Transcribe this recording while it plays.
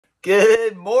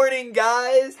Good morning,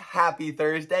 guys. Happy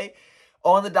Thursday.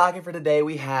 On the docket for today,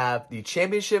 we have the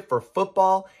championship for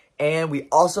football, and we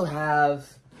also have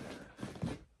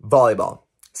volleyball.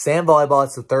 Sand volleyball,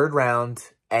 it's the third round,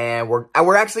 and we're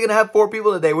actually going to have 4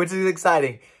 people today, which is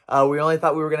exciting. We only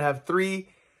thought we were going to have 3,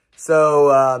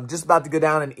 so just about to go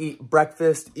down and eat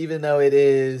breakfast, even though it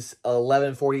is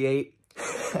 11:48.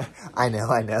 I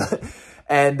know.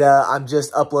 And I'm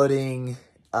just uploading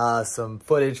some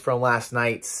footage from last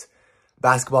night's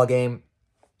basketball game.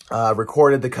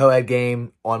 Recorded the co-ed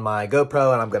game on my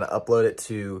GoPro, and I'm gonna upload it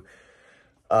to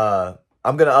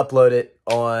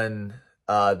on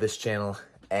this channel.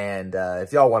 And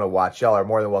if y'all want to watch, y'all are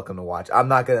more than welcome to watch. I'm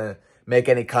not gonna make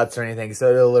any cuts or anything,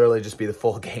 so it'll literally just be the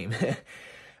full game.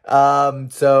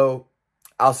 So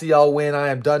I'll see y'all when I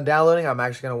am done downloading. I'm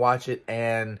actually gonna watch it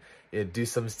and do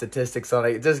some statistics on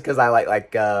it, just because I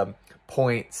like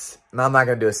points. And I'm not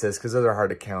gonna do assists because those are hard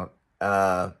to count.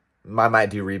 I might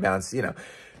do rebounds,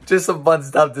 just some fun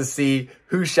stuff to see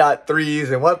who shot threes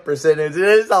and what percentage.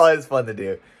 It's always fun to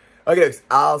do. Okay,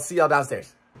 I'll see y'all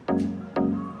downstairs.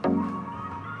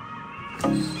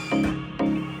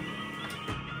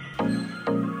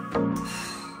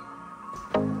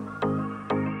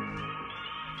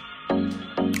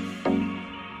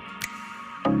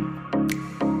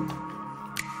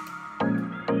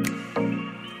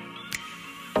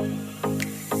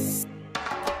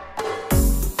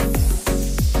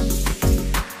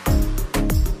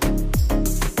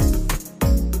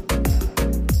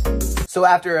 So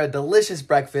after a delicious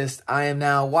breakfast, I am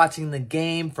now watching the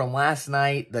game from last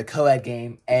night, the co-ed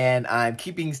game, and I'm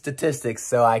keeping statistics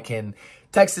so I can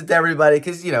text it to everybody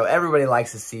because, everybody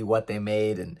likes to see what they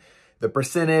made and the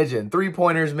percentage and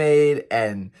three-pointers made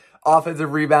and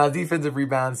offensive rebounds, defensive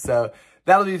rebounds. So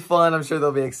that'll be fun. I'm sure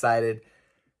they'll be excited.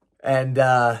 And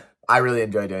I really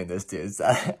enjoy doing this too.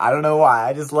 So, I don't know why.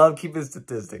 I just love keeping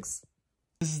statistics.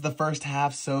 This is the first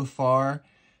half so far.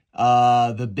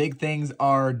 The big things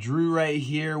are Drew right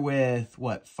here with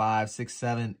 5, 6,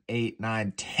 7, 8,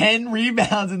 9, 10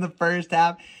 rebounds in the first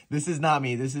half. This is not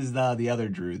me. This is the other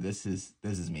Drew. This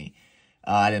is me.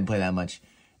 I didn't play that much.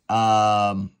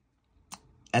 And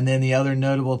then the other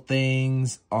notable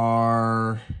things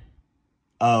are,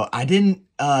 I didn't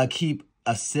keep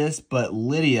assists, but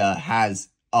Lydia has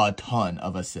a ton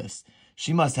of assists.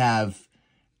 She must have,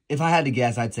 if I had to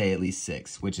guess, I'd say at least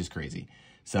 6, which is crazy.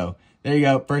 So there you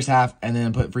go, first half, and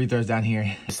then put free throws down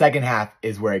here. The second half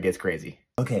is where it gets crazy.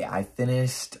 Okay, I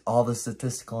finished all the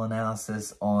statistical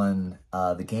analysis on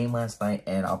the game last night,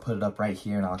 and I'll put it up right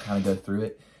here, and I'll kind of go through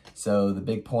it. So the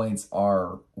big points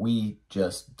are we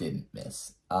just didn't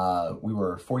miss. We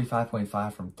were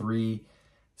 45.5 from 3,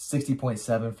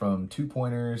 60.7 from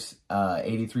 2-pointers,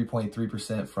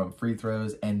 83.3% from free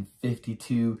throws, and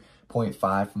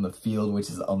 52.5 from the field,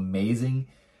 which is amazing.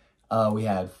 We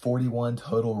had 41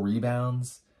 total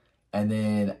rebounds, and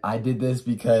then I did this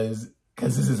because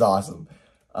this is awesome.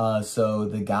 So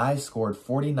the guys scored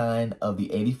 49 of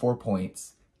the 84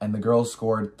 points, and the girls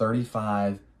scored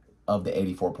 35 of the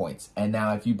 84 points. And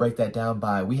now if you break that down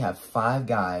by, we have 5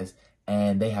 guys,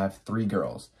 and they have 3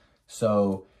 girls.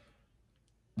 So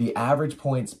the average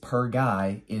points per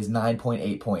guy is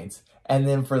 9.8 points. And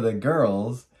then for the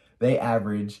girls, they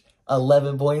average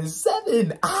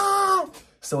 11.7.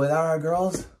 So without our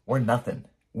girls, we're nothing.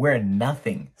 We're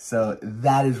nothing. So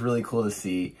that is really cool to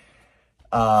see.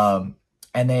 And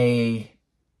they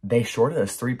shorted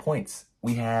us 3 points.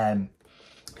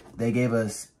 They gave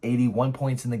us 81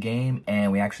 points in the game,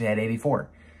 and we actually had 84.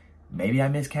 Maybe I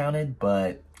miscounted,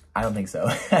 but I don't think so.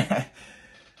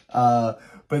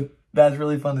 But that's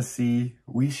really fun to see.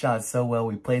 We shot so well.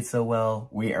 We played so well.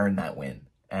 We earned that win.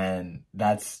 And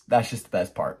that's just the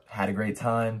best part. Had a great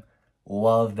time.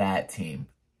 Love that team.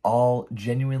 All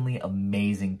genuinely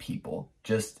amazing people.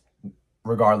 Just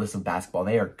regardless of basketball,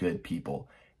 they are good people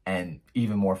and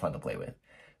even more fun to play with.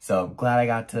 So glad I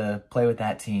got to play with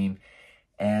that team.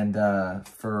 And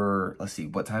let's see,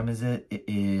 what time is it? It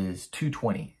is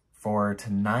 2:20. For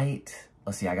tonight,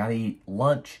 let's see, I gotta eat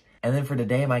lunch. And then for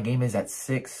today, my game is at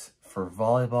 6 for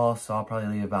volleyball. So I'll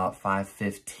probably leave about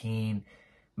 5:15,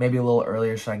 maybe a little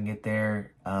earlier so I can get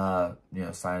there,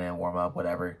 sign in, warm up,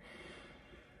 whatever.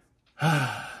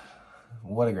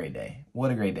 What a great day.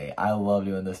 What a great day. I love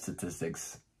doing the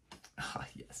statistics.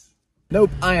 Yes.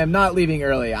 Nope, I am not leaving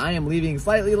early. I am leaving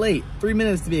slightly late, 3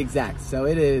 minutes to be exact. So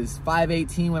it is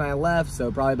 5:18 when I left,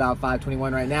 so probably about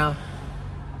 5:21 right now.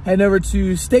 Heading over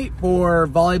to State for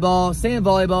volleyball, sand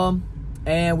volleyball,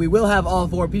 and we will have all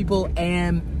 4 people.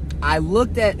 And I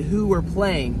looked at who we're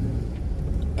playing,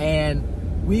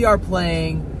 and we are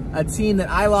playing a team that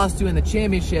I lost to in the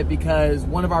championship because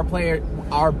one of our players,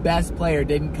 our best player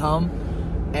didn't come.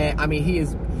 And I mean,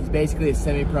 he's basically a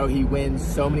semi-pro. He wins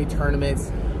so many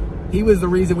tournaments. He was the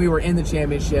reason we were in the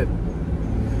championship.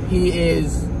 He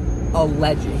is a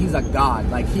legend. He's a god.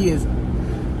 Like, he is,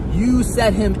 you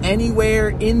set him anywhere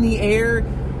in the air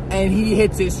and he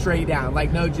hits it straight down.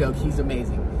 Like, no joke, he's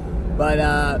amazing.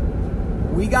 But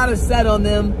we got a set on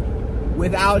them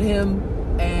without him,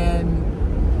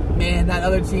 and man, that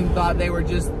other team thought they were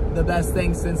just the best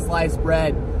thing since sliced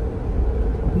bread,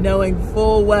 knowing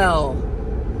full well,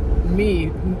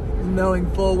 knowing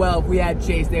full well if we had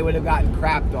Chase, they would have gotten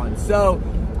crapped on. So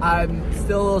I'm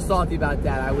still a little salty about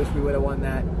that. I wish we would have won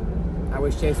that. I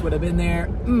wish Chase would have been there.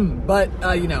 But,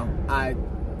 you know, I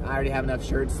already have enough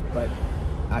shirts, but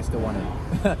I still want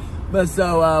it. But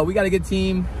so we got a good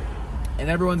team, and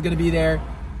everyone's going to be there.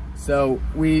 So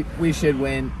we should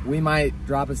win. We might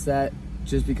drop a set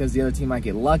just because the other team might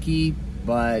get lucky,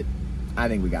 but I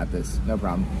think we got this. No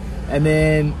problem. And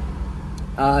then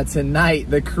tonight,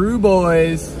 the Crew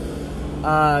boys,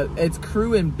 it's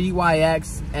Crew and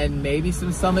BYX and maybe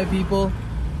some Summit people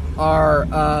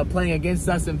are playing against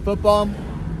us in football.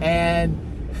 And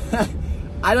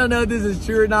I don't know if this is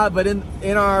true or not, but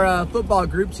in our football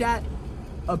group chat,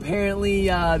 apparently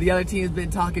the other team has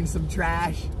been talking some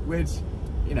trash, which,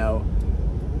 you know,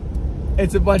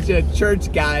 it's a bunch of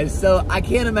church guys, so I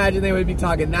can't imagine they would be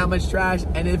talking that much trash.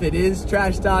 And if it is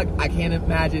trash talk, I can't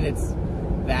imagine it's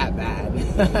that bad.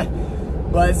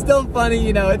 But it's still funny,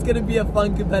 you know, it's gonna be a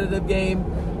fun competitive game,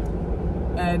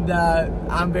 and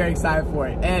I'm very excited for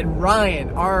it. And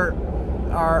Ryan,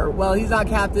 well, he's not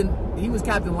captain, he was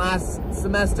captain last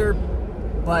semester,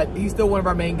 but he's still one of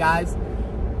our main guys.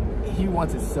 He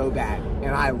wants it so bad,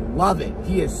 and I love it.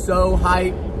 He is so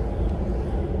hyped,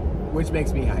 which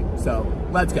makes me hype. So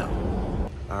let's go.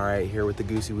 All right, here with the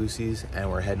Goosey Woosies,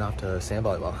 and we're heading off to sand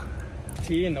volleyball.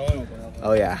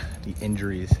 Oh yeah, the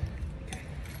injuries.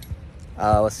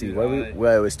 Let's see, well, it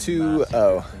was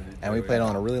 2-0, and we played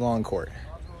on a really long court,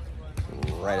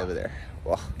 right over there.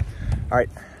 Well, all right,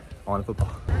 on to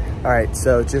football. All right,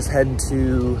 so just heading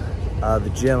to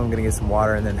the gym. I'm gonna get some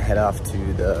water and then head off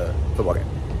to the football game.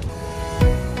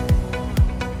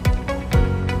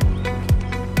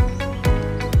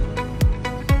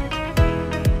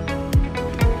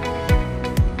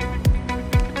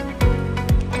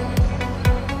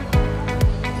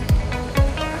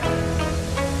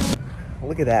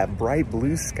 Look at that bright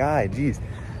blue sky, jeez.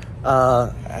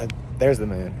 There's the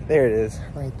moon, there it is,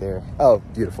 right there. Oh,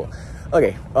 beautiful.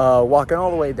 Okay, walking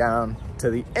all the way down to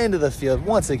the end of the field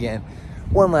once again,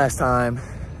 one last time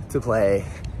to play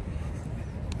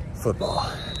football,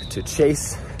 to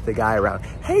chase the guy around.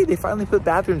 Hey, they finally put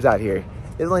bathrooms out here.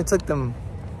 It only took them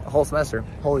a whole semester,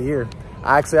 whole year.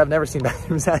 I've never seen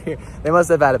bathrooms out here. They must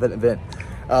have had an event.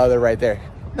 They're right there.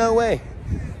 No way.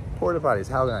 Porta potties,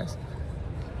 how nice.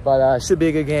 But should be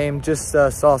a good game. Just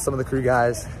saw some of the Crew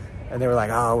guys, and they were like,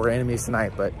 oh, we're enemies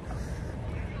tonight, but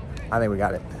I think we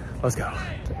got it. Let's go.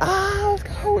 Let's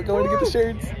go. We're going to get the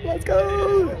shirts. Let's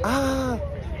go.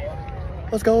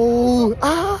 Let's go.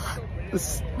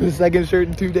 This is the second shirt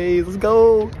in 2 days. Let's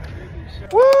go. Woo!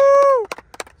 So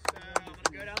I'm going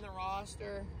to go down the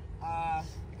roster. I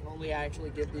can only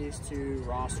actually give these to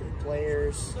rostered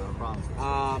players. No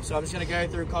problem. So I'm just going to go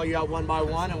through, call you out one by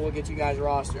one, and we'll get you guys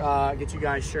get you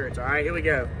guys shirts. All right, here we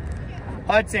go.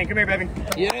 Hudson, come here, baby.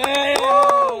 Yeah!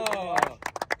 Whoa!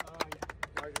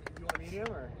 You want medium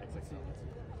or?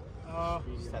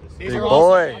 Big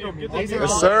boy.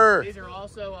 Yes, sir. These are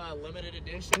also limited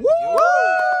edition. Woo!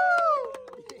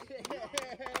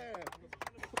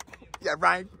 Yeah,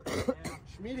 Ryan.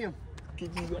 Medium. The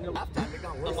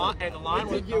line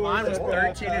was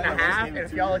 13 and a half, and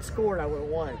if y'all had scored, I would have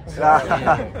won.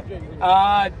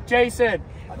 Jason.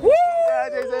 Woo! Yeah,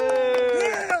 Jason.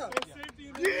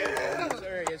 Yeah! Yes,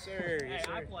 sir. Yes, sir.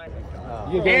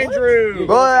 Andrew.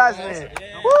 Boy, that's me.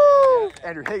 Woo!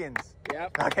 Andrew Higgins.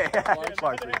 Yep. Okay.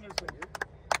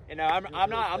 You know, I'm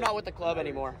not with the club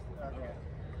anymore.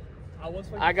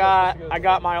 I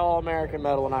got my All-American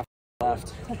medal when I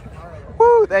left.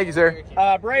 Woo! Thank you, sir.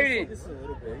 Brady.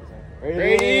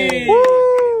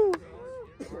 Woo!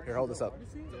 Here, hold this up.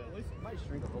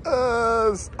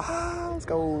 Let's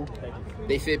go.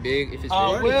 They fit big if it's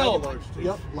big. Will.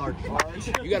 Yep, large.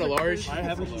 You got a large? I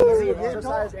have a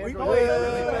large.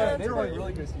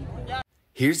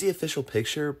 Here's the official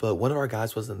picture, but one of our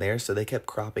guys wasn't there, so they kept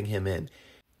cropping him in.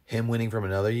 Him winning from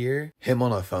another year, him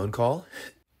on a phone call,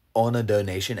 on a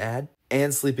donation ad,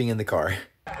 and sleeping in the car.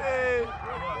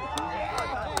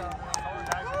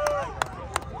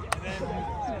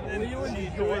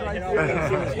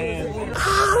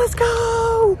 Let's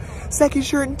go! Second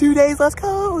shirt in 2 days. Let's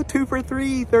go. 2 for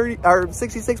 3, 30 or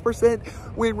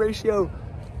 66% win ratio.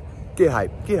 Get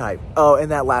hype. Get hype. Oh,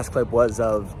 and that last clip was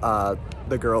of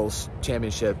the girls'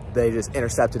 championship. They just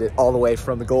intercepted it all the way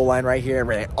from the goal line right here and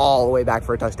ran it all the way back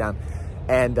for a touchdown.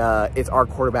 And it's our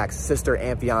quarterback's sister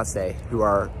and fiance who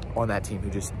are on that team who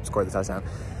just scored the touchdown.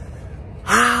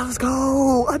 Ah, let's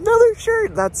go. Another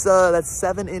shirt. That's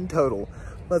 7 in total.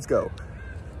 Let's go.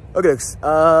 Okay,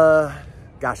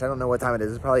 gosh, I don't know what time it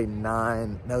is. It's probably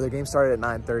 9. No, their game started at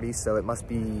 9:30, so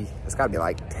it's gotta be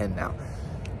like 10 now.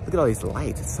 Look at all these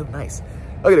lights. It's so nice.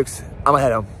 Okay, Dukes, I'm gonna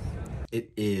head home.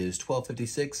 It is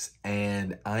 12:56,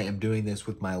 and I am doing this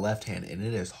with my left hand, and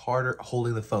it is harder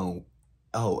holding the phone.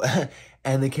 Oh,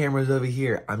 and the camera's over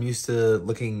here. I'm used to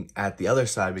looking at the other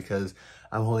side because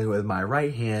I'm holding it with my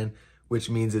right hand, which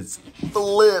means it's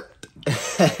flipped.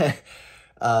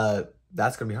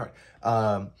 That's gonna be hard.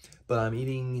 But I'm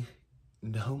eating,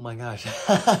 oh my gosh.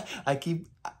 I keep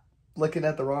looking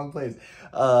at the wrong place.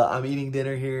 I'm eating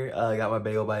dinner here. I got my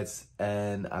bagel bites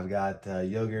and I've got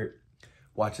yogurt,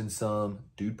 watching some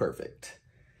Dude Perfect.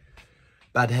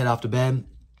 About to head off to bed.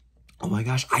 Oh my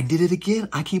gosh, I did it again.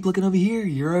 I keep looking over here.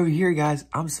 You're over here, guys.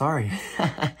 I'm sorry.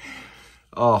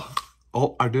 Oh,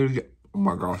 I did it again. Oh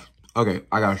my gosh. Okay,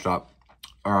 I gotta stop.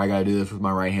 Or I gotta do this with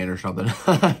my right hand or something.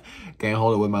 Can't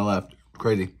hold it with my left.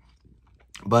 Crazy.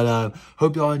 But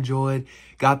hope y'all enjoyed.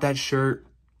 Got that shirt.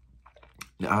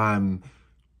 I'm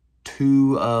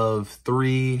 2 of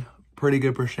 3. Pretty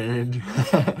good percentage.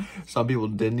 Some people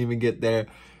didn't even get there.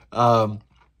 But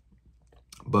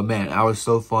man, that was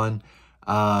so fun.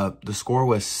 The score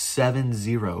was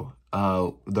 7-0.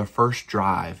 The first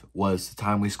drive was the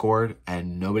time we scored,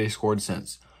 and nobody scored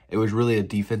since. It was really a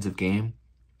defensive game.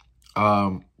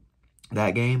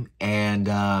 That game, and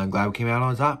I'm glad we came out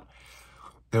on top.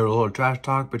 There was a little trash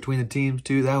talk between the teams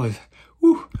too. That was,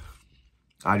 whew.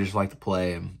 I just like to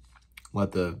play and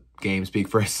let the game speak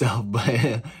for itself,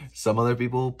 but some other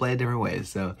people play it different ways,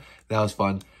 so that was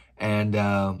fun. And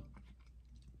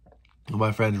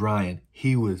my friend Ryan,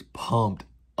 he was pumped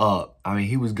up. I mean,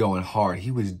 he was going hard.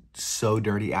 He was so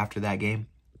dirty after that game,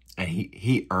 and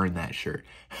he earned that shirt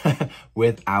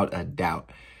without a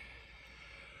doubt.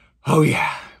 Oh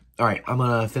yeah. All right, I'm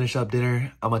gonna finish up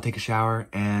dinner. I'm gonna take a shower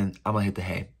and I'm gonna hit the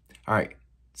hay. All right,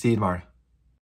 see you tomorrow.